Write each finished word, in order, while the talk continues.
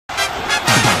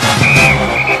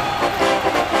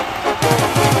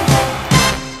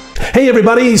Hey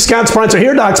everybody, Scott Spreitzer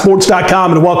here,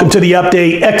 DocSports.com, and welcome to the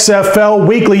update, XFL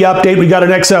weekly update. We got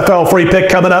an XFL free pick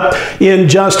coming up in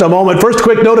just a moment. First,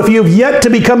 quick note, if you've yet to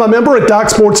become a member at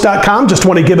DocSports.com, just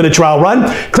want to give it a trial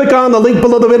run, click on the link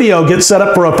below the video, get set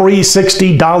up for a free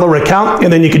 $60 account,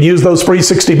 and then you can use those free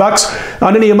 $60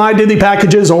 on any of my daily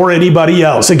packages or anybody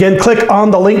else. Again, click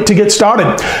on the link to get started.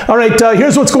 All right,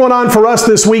 here's what's going on for us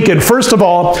this weekend. First of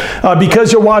all,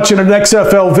 because you're watching an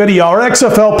XFL video, our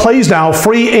XFL plays now,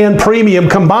 free and premium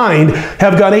combined,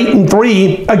 have gone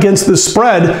 8-3 against the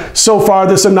spread so far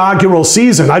this inaugural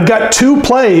season. I've got two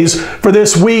plays for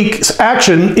this week's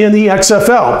action in the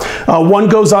XFL. One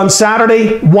goes on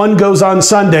Saturday, one goes on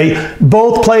Sunday.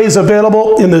 Both plays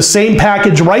available in the same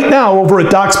package right now over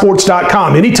at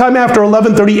DocSports.com. Anytime after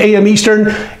 11:30 a.m. Eastern,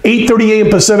 8:30 a.m.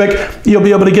 Pacific, you'll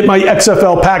be able to get my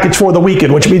XFL package for the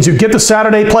weekend, which means you get the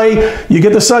Saturday play, you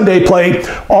get the Sunday play,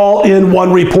 all in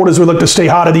one report as we look to stay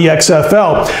hot in the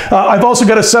XFL. I've also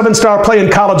got a 7-star play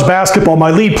in college basketball. My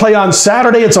lead play on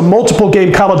Saturday, it's a multiple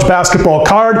game college basketball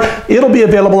card. It'll be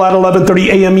available at 11:30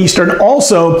 a.m. Eastern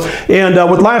also. And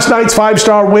with last night's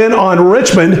 5-star win on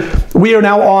Richmond, we are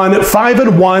now on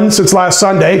 5-1 since last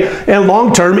Sunday, and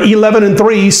long-term 11-3,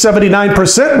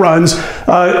 79% runs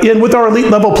in with our elite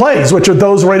level plays, which are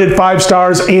those rated 5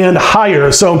 stars and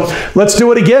higher. So let's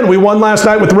do it again. We won last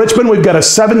night with Richmond. We've got a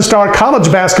 7-star college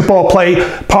basketball play,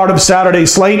 part of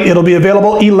Saturday's slate. It'll be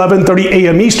available 11:30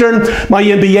 a.m. Eastern. My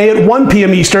NBA at 1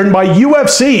 p.m. Eastern. My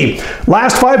UFC.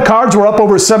 Last 5 cards were up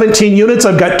over 17 units.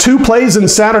 I've got 2 plays in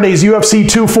Saturday's UFC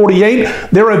 248.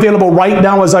 They're available right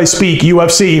now as I speak.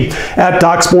 UFC at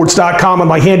DocSports.com on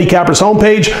my handicappers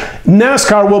homepage.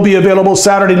 NASCAR will be available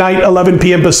Saturday night, 11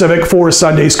 p.m. Pacific for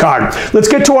Sunday's card. Let's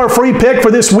get to our free pick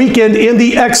for this weekend in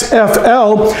the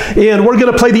XFL, and we're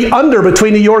going to play the under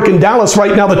between New York and Dallas.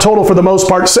 Right now, the total for the most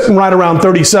part sitting right around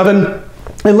 37.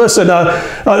 And listen,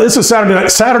 this is a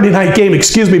Saturday night game,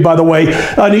 excuse me, by the way.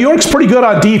 New York's pretty good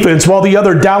on defense, while the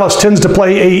other Dallas tends to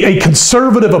play a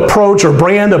conservative approach or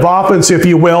brand of offense, if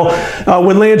you will,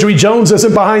 when Landry Jones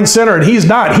isn't behind center, and he's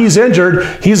not. He's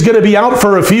injured. He's going to be out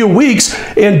for a few weeks,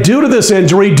 and due to this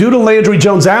injury, due to Landry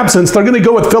Jones' absence, they're going to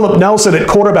go with Philip Nelson at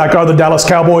quarterback, are the Dallas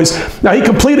Cowboys. Now, he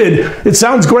completed, it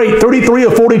sounds great, 33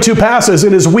 of 42 passes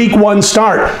in his week 1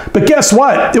 start, but guess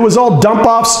what? It was all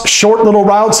dump-offs, short little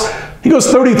routes. He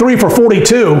goes 33 for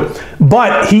 42,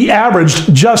 but he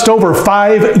averaged just over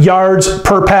 5 yards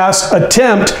per pass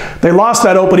attempt. They lost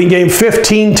that opening game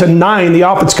 15-9. The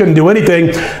offense couldn't do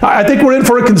anything. I think we're in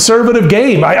for a conservative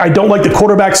game. I don't like the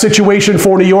quarterback situation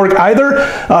for New York either.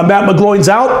 Matt McGloin's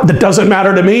out. That doesn't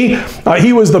matter to me.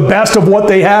 He was the best of what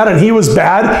they had, and he was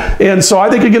bad. And so I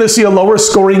think you're going to see a lower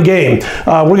scoring game.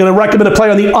 We're going to recommend a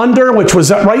play on the under, which was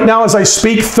right now as I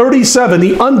speak, 37,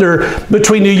 the under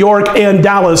between New York and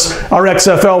Dallas. Our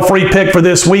XFL free pick for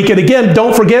this week. And again,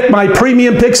 don't forget my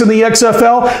premium picks in the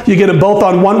XFL. You get them both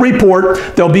on one report.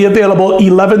 They'll be available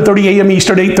 11:30 a.m.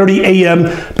 Eastern, 8:30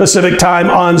 a.m. Pacific time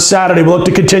on Saturday. We'll look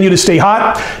to continue to stay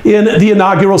hot in the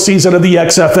inaugural season of the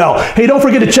XFL. Hey, don't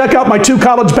forget to check out my 2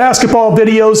 college basketball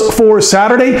videos for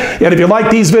Saturday. And if you like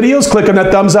these videos, click on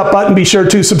that thumbs up button. Be sure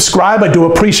to subscribe. I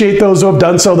do appreciate those who have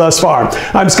done so thus far.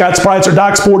 I'm Scott Spreitzer,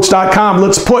 DocSports.com.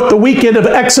 Let's put the weekend of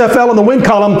XFL in the win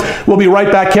column. We'll be right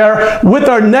back here with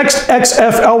our next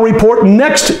XFL report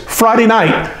next Friday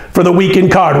night for the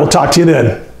weekend card. We'll talk to you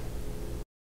then.